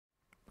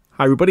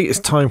Hi everybody, it's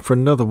time for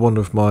another one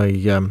of my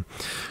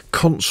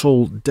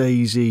console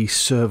DayZ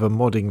server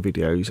modding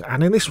videos,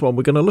 and in this one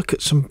we're going to look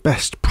at some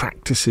best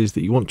practices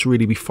that you want to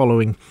really be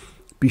following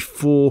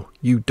before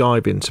you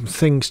dive in, some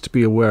things to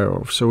be aware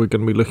of. So we're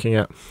going to be looking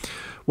at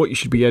what you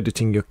should be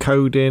editing your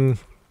code in,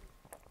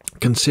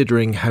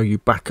 considering how you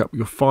back up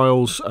your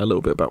files, a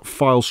little bit about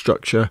file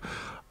structure,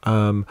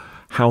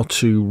 how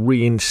to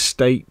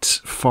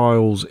reinstate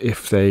files if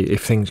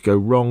things go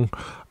wrong,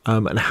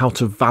 and how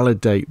to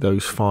validate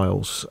those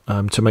files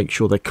to make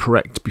sure they're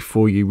correct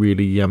before you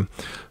really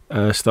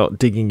start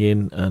digging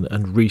in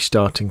and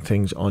restarting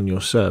things on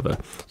your server.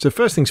 So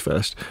first things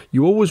first,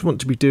 you always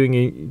want to be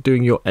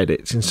doing your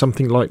edits in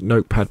something like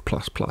Notepad++.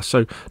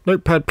 So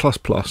Notepad++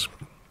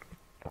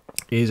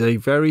 is a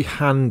very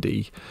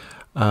handy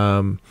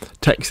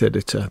text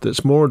editor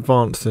that's more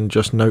advanced than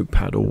just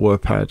Notepad or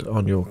WordPad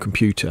on your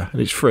computer, and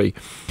it's free,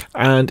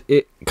 and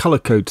it color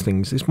codes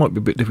things. This might be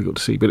a bit difficult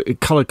to see, but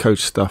it color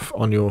codes stuff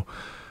on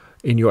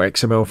in your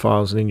XML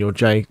files and in your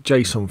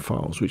Json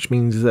files, which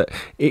means that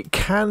it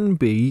can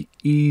be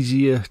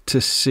easier to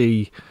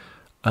see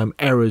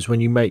errors when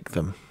you make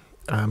them.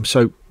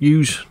 So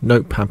use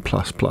Notepad++.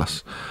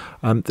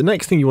 The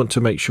next thing you want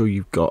to make sure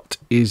you've got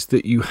is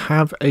that you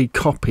have a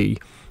copy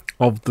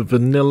of the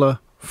vanilla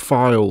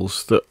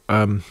files that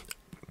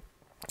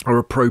are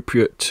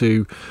appropriate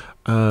to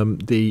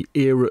the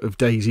era of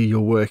DayZ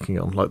you're working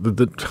on. Like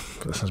that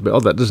sounds a bit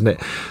odd, that, doesn't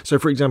it? So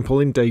for example,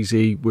 in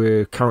DayZ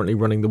we're currently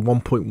running the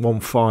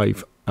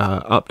 1.15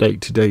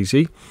 update to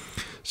DayZ,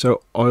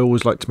 so I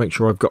always like to make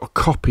sure I've got a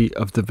copy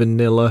of the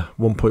vanilla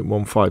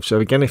 1.15. so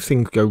again, if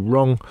things go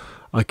wrong,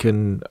 I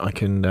can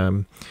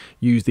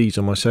use these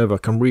on my server. I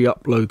can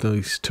re-upload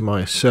those to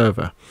my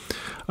server.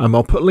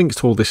 I'll put links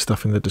to all this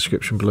stuff in the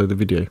description below the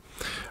video.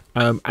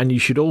 And you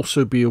should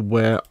also be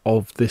aware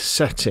of this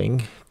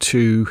setting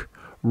to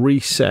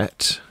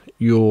reset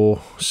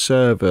your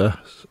server's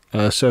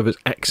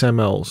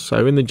XMLs.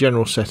 So in the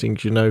general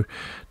settings, near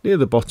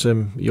the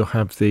bottom you'll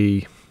have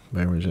the,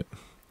 where is it?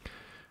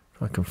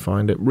 If I can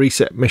find it,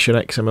 reset mission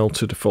XML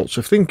to default. So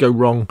if things go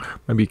wrong,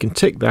 maybe you can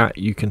tick that,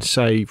 you can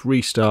save,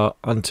 restart,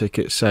 untick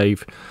it,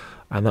 save,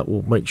 and that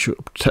will make sure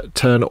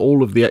turn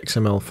all of the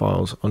XML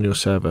files on your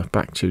server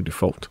back to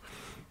default.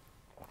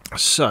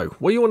 So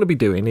what you want to be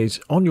doing is,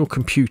 on your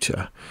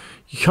computer,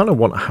 you kind of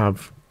want to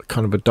have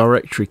kind of a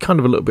directory, kind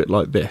of a little bit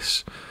like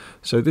this.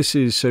 So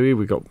here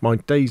we've got my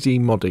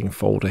DayZ modding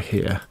folder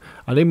here,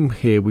 and in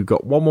here we've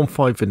got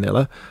 115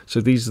 vanilla.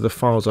 So these are the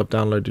files I've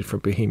downloaded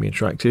from Bohemia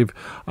Interactive,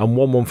 and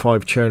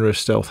 115 churner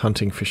stealth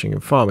hunting, fishing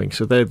and farming.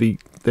 So they're the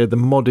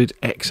modded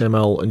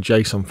XML and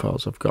JSON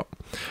files I've got.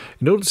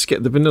 In order to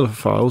get the vanilla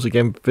files,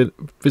 again,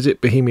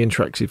 visit Bohemia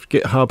Interactive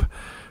GitHub,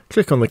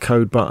 click on the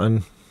code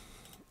button,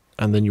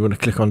 and then you want to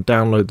click on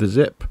download the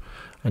zip,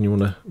 and you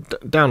want to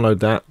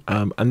download that,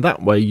 and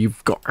that way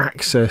you've got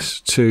access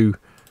to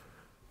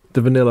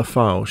the vanilla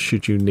files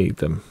should you need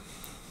them.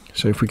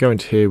 So if we go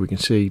into here, we can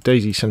see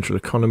DayZ Central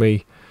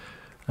Economy,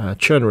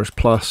 Churnerus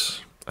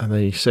Plus, and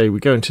then you say we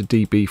go into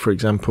DB, for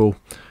example,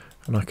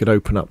 and I could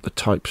open up the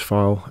types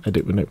file,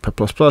 edit with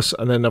Notepad++,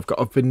 and then I've got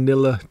a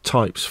vanilla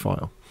types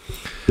file.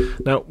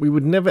 Now we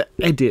would never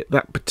edit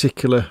that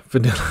particular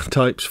vanilla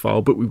types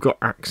file, but we've got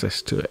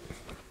access to it.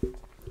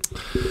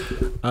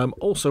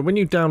 Also, when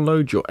you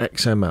download your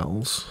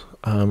XMLs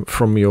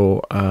from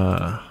your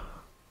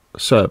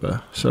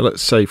server, so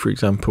let's say for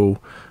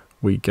example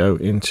we go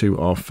into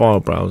our file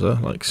browser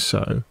like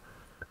so,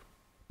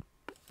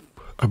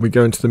 and we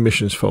go into the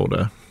missions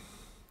folder,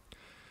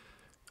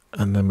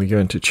 and then we go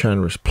into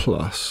Churnerus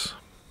Plus,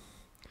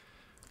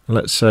 and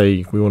let's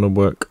say we want to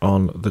work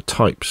on the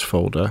types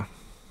folder,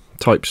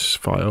 types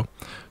file.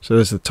 So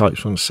there's the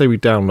types one. Say we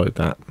download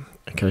that.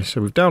 Okay,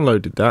 so we've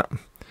downloaded that.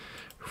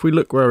 If we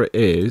look where it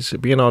is,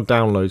 it'll be in our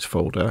downloads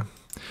folder.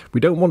 We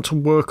don't want to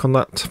work on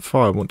that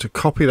file, we want to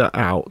copy that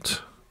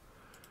out,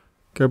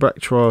 go back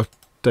to our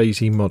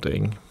DayZ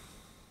modding,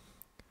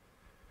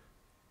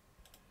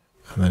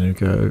 and then you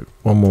go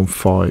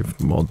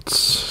 115 mods,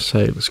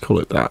 say, let's call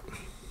it that,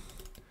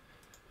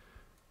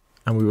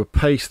 and we would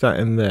paste that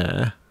in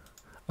there,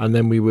 and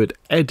then we would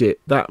edit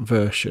that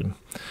version.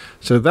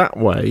 So that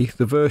way,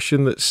 the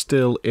version that's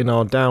still in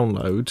our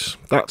downloads,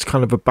 that's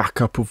kind of a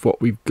backup of what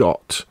we've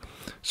got.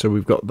 So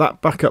we've got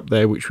that backup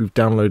there, which we've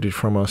downloaded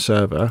from our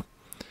server.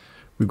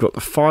 We've got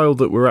the file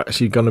that we're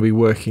actually going to be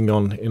working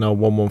on in our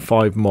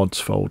 115 mods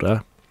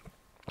folder.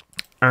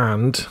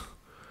 And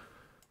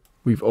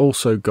we've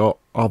also got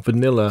our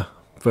vanilla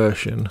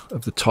version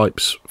of the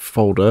types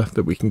folder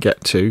that we can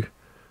get to.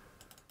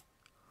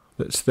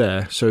 That's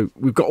there. So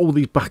we've got all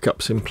these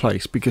backups in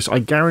place, because I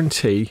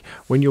guarantee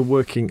when you're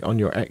working on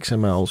your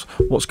XMLs,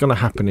 what's going to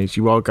happen is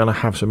you are going to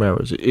have some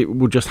errors. It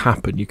will just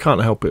happen. You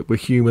can't help it. We're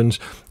humans.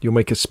 You'll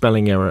make a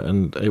spelling error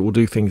and it will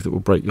do things that will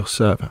break your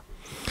server.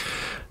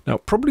 Now,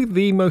 probably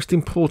the most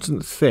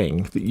important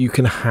thing that you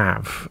can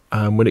have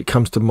when it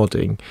comes to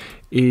modding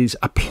is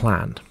a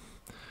plan.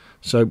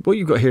 So what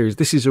you've got here is,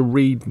 this is a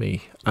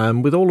README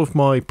with all of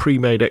my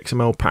pre-made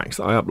XML packs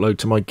that I upload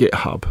to my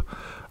GitHub.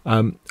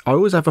 I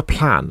always have a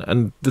plan,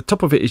 and the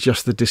top of it is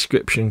just the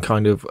description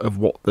kind of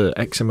what the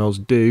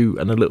XMLs do,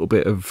 and a little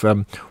bit of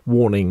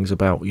warnings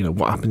about, you know,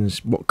 what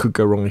happens, what could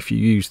go wrong if you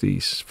use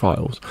these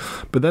files.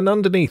 But then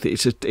underneath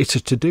it, it's a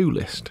to-do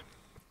list.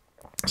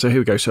 So here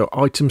we go. So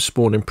items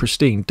spawn in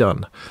pristine,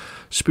 done.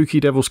 Spooky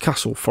Devil's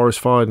Castle, forest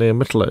fire near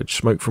Metallurge,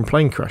 smoke from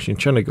plane crash in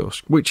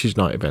Chernigorsk, witches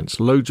night events,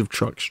 loads of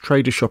trucks,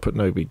 trader shop at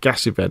Novi,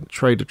 gas event,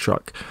 trader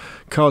truck,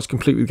 cars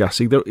complete with gas.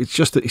 It's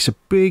just that it's a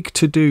big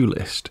to-do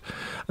list.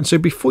 And so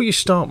before you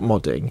start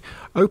modding,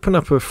 open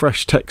up a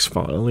fresh text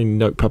file in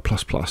Notepad++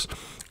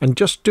 and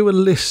just do a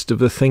list of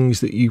the things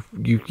that you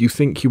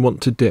think you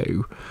want to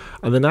do.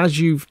 And then as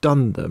you've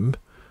done them,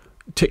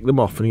 tick them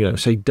off and, you know,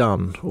 say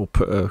done, or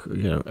put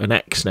an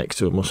X next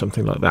to them or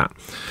something like that.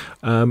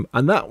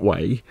 And that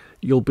way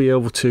you'll be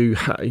able to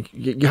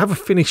you have a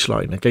finish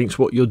line against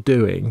what you're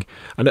doing,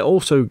 and it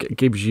also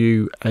gives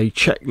you a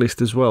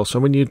checklist as well. So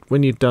when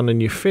you're done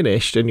and you're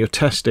finished and you're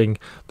testing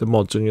the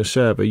mods on your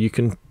server, you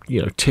can,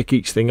 you know, tick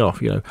each thing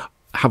off. You know,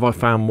 have I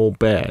found more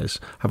bears?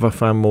 Have I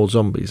found more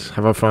zombies?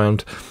 Have I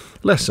found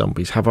less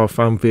zombies? Have I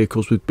found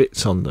vehicles with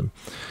bits on them?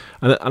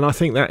 And I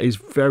think that is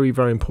very,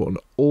 very important.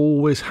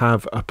 Always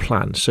have a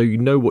plan, so you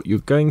know what you're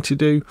going to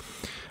do.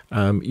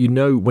 You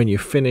know when you're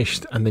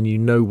finished, and then you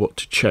know what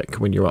to check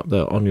when you're up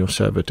there on your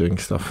server doing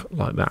stuff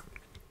like that.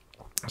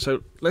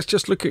 So let's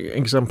just look at an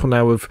example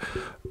now of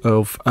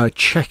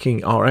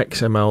checking our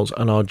XMLs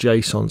and our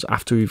JSONs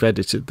after we've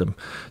edited them.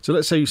 So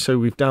let's say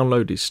we've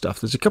downloaded stuff.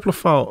 There's a couple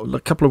of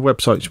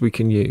websites we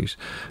can use.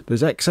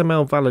 There's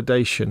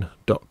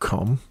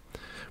xmlvalidation.com,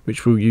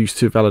 which we'll use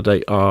to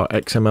validate our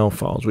XML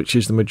files, which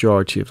is the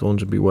majority of the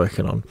ones we'll be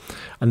working on.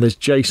 And there's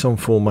JSON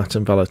format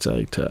and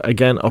validator.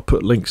 Again, I'll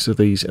put links to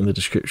these in the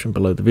description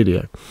below the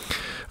video.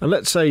 And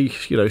let's say,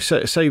 you know,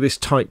 say this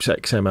types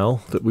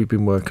XML that we've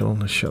been working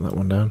on. Let's shut that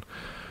one down.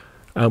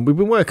 We've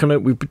been working on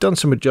it, we've done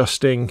some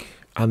adjusting,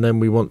 and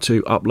then we want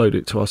to upload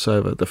it to our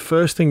server. The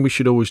first thing we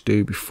should always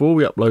do before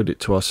we upload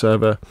it to our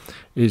server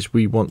is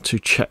we want to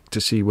check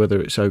to see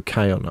whether it's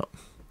okay or not.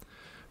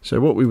 So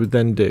what we would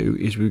then do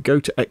is we would go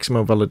to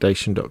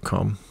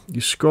xmlvalidation.com, you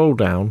scroll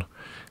down,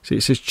 see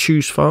it says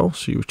choose file,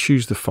 so you would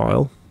choose the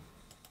file.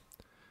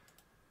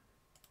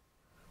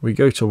 We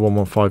go to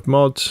 115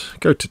 mods,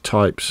 go to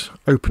types,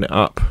 open it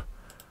up,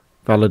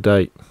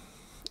 validate,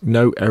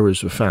 no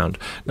errors were found.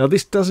 Now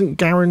this doesn't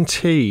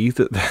guarantee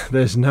that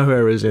there's no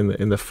errors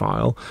in the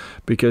file,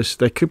 because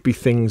there could be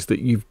things that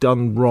you've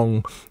done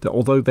wrong that,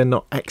 although they're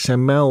not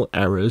XML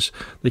errors,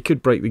 they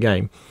could break the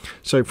game.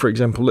 So for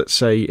example, let's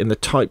say in the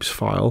types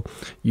file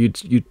you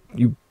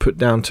put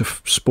down to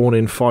spawn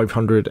in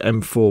 500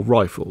 M4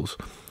 rifles.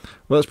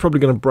 Well, that's probably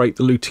going to break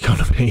the loot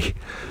economy,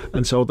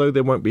 and so although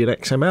there won't be an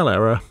XML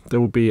error, there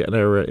will be an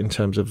error in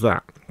terms of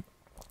that.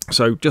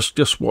 So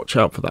just watch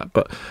out for that.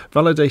 But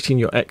validating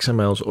your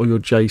XMLs or your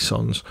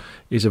JSONs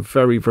is a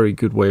very, very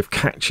good way of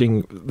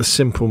catching the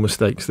simple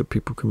mistakes that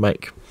people can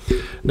make.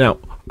 Now,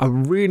 a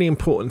really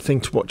important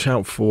thing to watch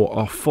out for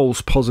are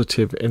false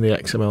positive in the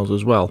XMLs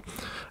as well.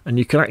 And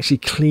you can actually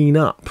clean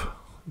up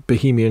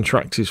Bohemian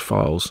Interactive's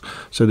files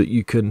so that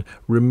you can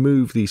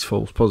remove these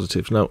false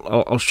positives. Now,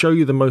 I'll show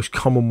you the most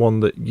common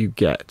one that you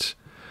get.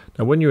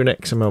 Now, when you're in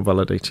XML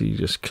Validator, you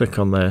just click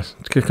on there,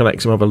 click on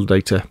XML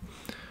Validator,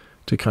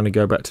 to kind of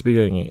go back to the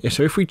beginning.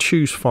 So if we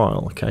choose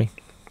file, okay,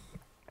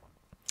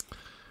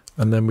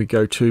 and then we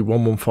go to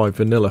 115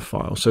 vanilla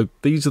file. So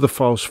these are the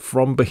files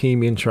from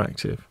Bohemian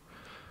Interactive.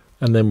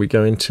 And then we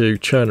go into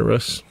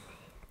Chernarus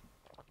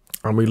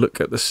and we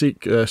look at the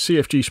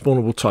CFG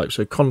spawnable type,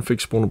 so config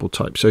spawnable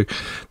type. So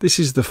this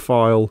is the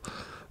file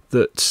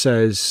that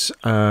says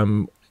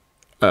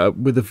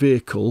with a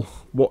vehicle,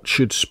 what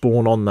should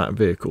spawn on that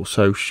vehicle.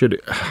 So should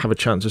it have a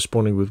chance of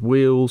spawning with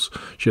wheels?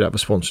 Should it have a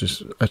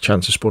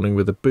chance of spawning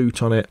with a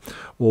boot on it?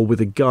 Or with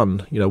a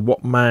gun? You know,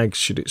 what mags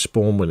should it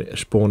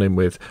spawn in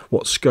with?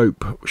 What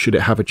scope should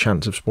it have a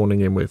chance of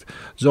spawning in with?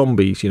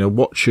 Zombies, you know,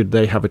 what should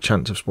they have a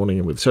chance of spawning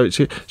in with? So it's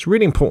a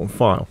really important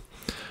file.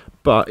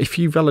 But if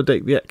you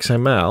validate the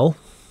XML,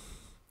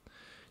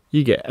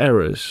 you get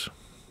errors.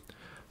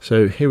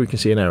 So here we can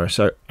see an error.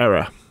 So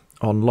error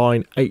on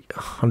line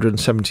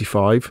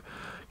 875,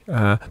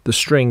 the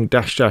string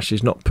dash dash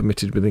is not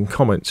permitted within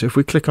comments. So if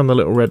we click on the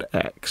little red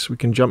X, we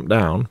can jump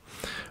down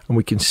and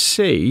we can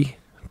see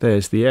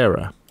there's the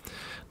error.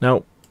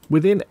 Now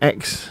within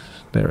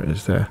there it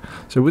is there.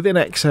 So within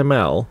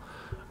XML,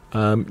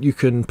 you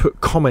can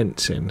put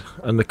comments in,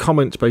 and the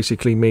comments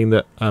basically mean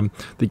that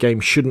the game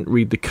shouldn't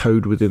read the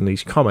code within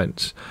these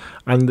comments,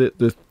 and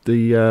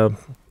the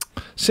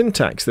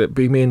syntax that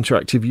Bohemian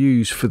Interactive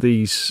use for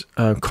these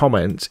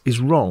comments is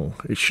wrong.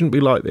 It shouldn't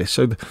be like this.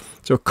 So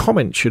a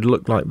comment should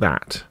look like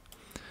that.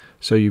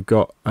 So you've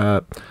got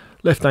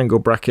left angle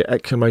bracket,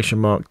 exclamation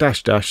mark,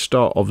 dash dash,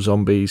 start of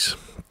zombies,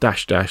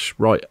 dash dash,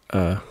 right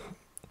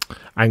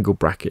angle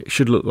bracket. It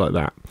should look like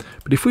that.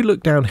 But if we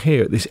look down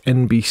here at this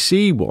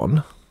NBC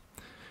one,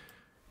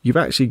 you've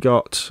actually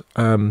got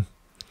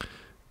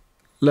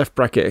left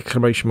bracket,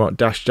 exclamation mark,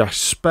 dash dash,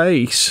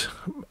 space,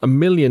 a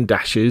million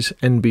dashes,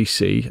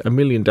 NBC, a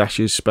million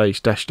dashes,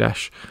 space, dash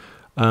dash,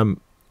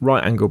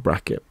 right angle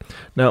bracket.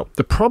 Now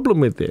the problem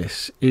with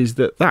this is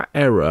that that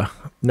error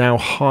now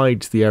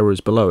hides the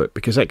errors below it,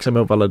 because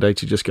XML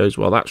validator just goes,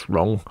 well, that's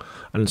wrong,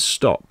 and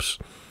stops.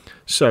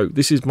 So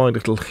this is my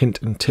little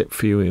hint and tip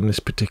for you in this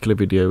particular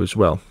video as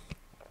well.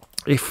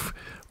 If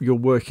you're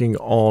working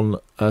on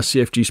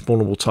CFG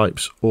spawnable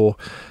types or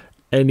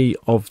any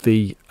of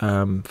the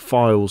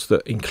files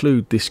that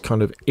include this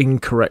kind of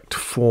incorrect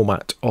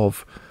format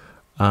of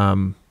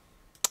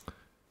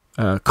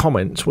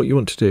comments, what you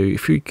want to do,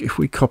 if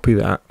we copy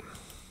that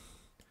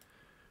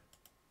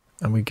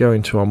and we go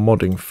into our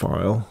modding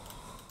file,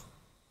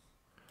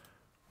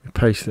 we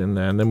paste it in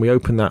there, and then we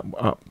open that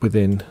up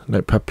within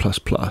Notepad++.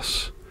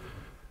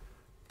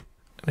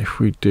 And if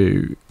we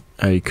do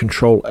a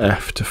Control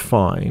F to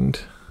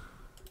find,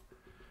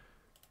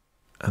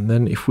 and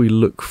then if we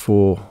look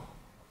for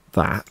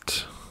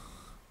that,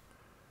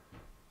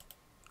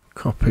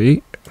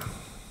 copy,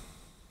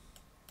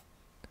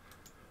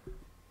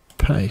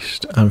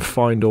 paste, and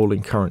find all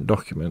in current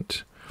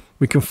document,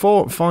 we can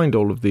find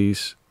all of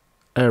these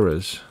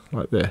errors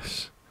like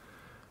this.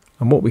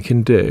 And what we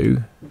can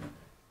do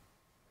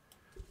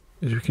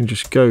is we can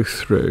just go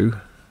through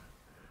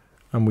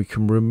and we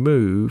can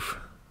remove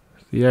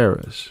the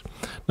errors.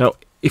 Now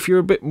if you're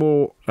a bit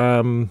more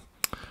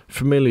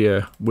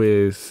familiar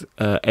with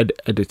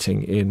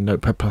editing in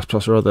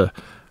Notepad++ or other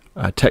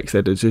text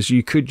editors,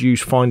 you could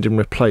use find and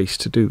replace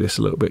to do this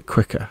a little bit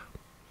quicker.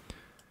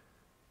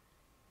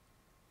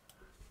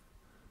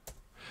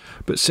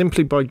 But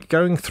simply by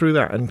going through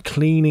that and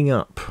cleaning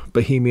up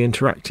Bohemia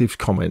Interactive's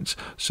comments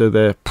so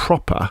they're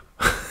proper,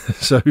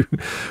 so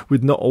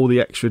with not all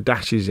the extra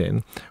dashes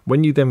in,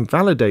 when you then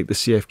validate the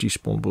CFG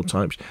spawnable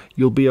types,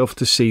 you'll be able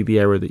to see the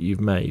error that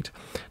you've made.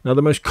 Now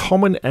the most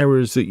common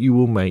errors that you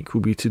will make will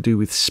be to do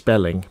with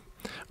spelling,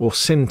 or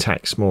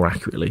syntax more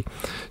accurately.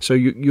 So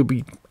you'll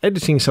be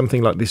editing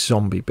something like this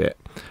zombie bit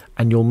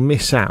and you'll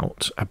miss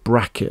out a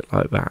bracket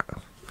like that.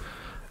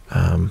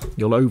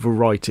 You'll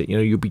overwrite it,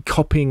 you'll be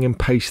copying and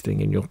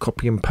pasting, and you'll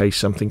copy and paste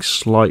something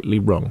slightly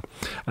wrong.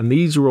 And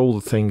these are all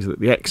the things that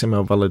the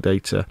XML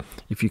validator,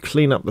 if you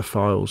clean up the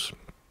files,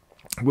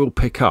 will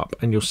pick up,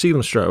 and you'll see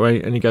them straight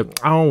away and you go,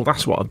 oh,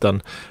 that's what I've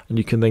done, and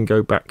you can then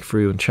go back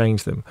through and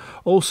change them.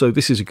 Also,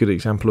 this is a good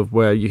example of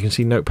where you can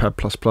see Notepad++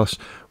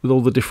 with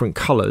all the different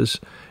colors.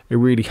 It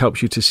really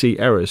helps you to see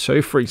errors. So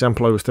if, for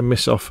example, I was to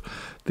miss off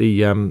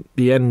the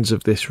ends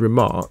of this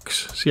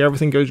remarks, see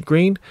everything goes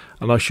green,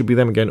 and I should be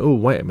then going, oh,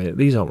 wait a minute,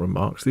 these aren't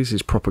remarks, this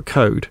is proper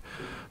code.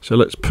 So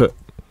let's put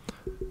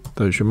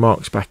those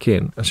remarks back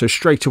in, and so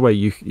straight away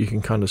you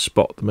can kind of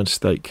spot the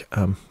mistake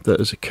that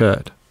has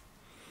occurred.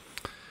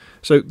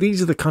 So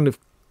these are the kind of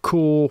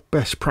core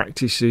best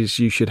practices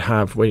you should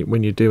have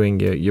when you're doing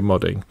your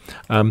modding.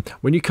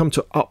 When you come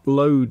to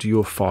upload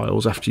your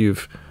files after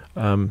you've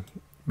been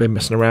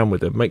messing around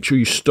with them, make sure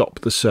you stop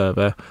the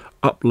server,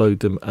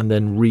 upload them, and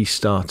then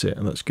restart it,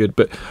 and that's good.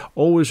 But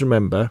always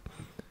remember,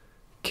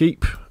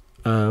 keep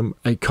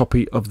a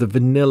copy of the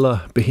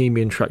vanilla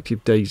Bohemia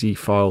Interactive DayZ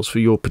files for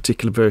your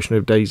particular version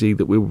of DayZ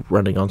that we're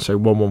running on. So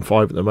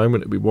 1.15 at the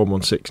moment, it'll be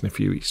 1.16 in a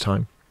few weeks'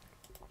 time.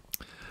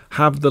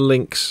 Have the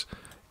links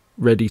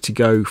ready to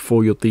go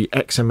for the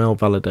XML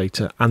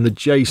validator and the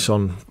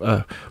JSON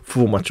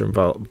formatter and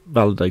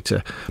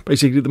validator.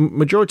 Basically, the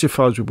majority of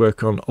files we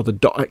work on are the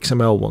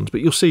 .xml ones,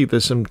 but you'll see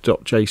there's some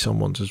 .json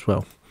ones as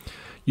well.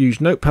 Use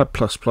Notepad++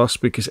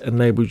 because it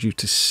enables you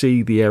to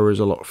see the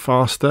errors a lot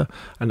faster,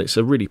 and it's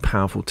a really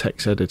powerful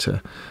text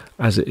editor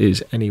as it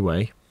is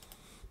anyway.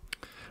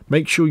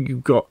 Make sure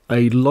you've got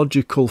a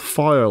logical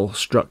file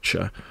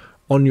structure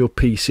on your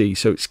PC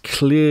so it's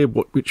clear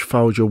which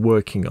files you're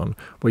working on,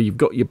 where you've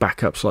got your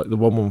backups like the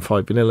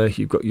 1.15 vanilla,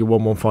 you've got your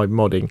 1.15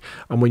 modding,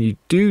 and when you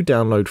do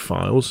download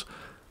files,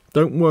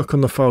 don't work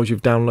on the files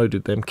you've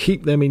downloaded them,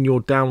 keep them in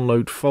your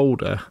download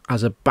folder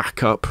as a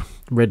backup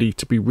ready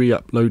to be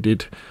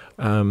re-uploaded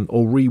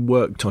or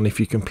reworked on if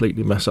you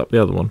completely mess up the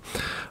other one.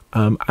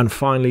 And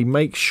finally,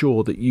 make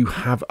sure that you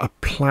have a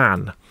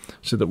plan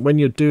so that when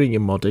you're doing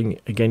your modding,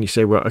 again, you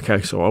say, well,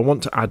 okay, so I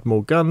want to add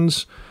more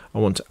guns, I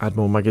want to add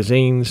more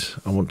magazines,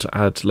 I want to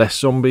add less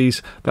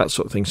zombies, that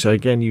sort of thing. So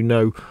again, you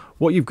know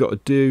what you've got to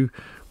do,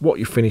 what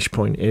your finish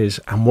point is,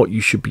 and what you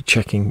should be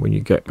checking when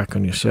you get back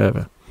on your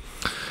server.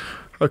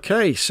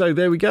 Okay, so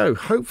there we go.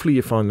 Hopefully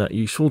you find that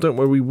useful. Don't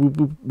worry,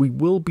 we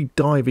will be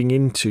diving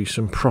into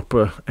some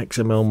proper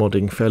XML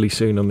modding fairly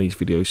soon on these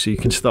videos, so you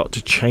can start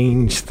to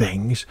change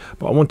things.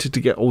 But I wanted to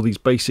get all these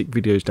basic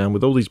videos down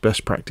with all these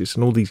best practice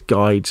and all these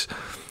guides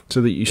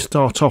so that you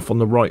start off on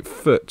the right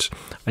foot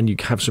and you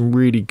have some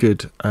really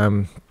good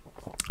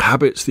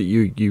habits that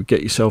you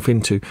get yourself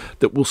into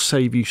that will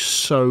save you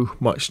so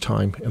much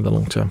time in the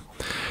long term.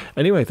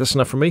 Anyway, that's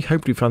enough from me.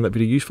 Hopefully you found that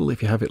video useful.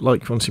 If you have it,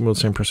 like. If you want to see more of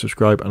the same, press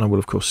subscribe, and I will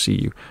of course see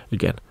you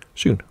again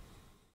soon.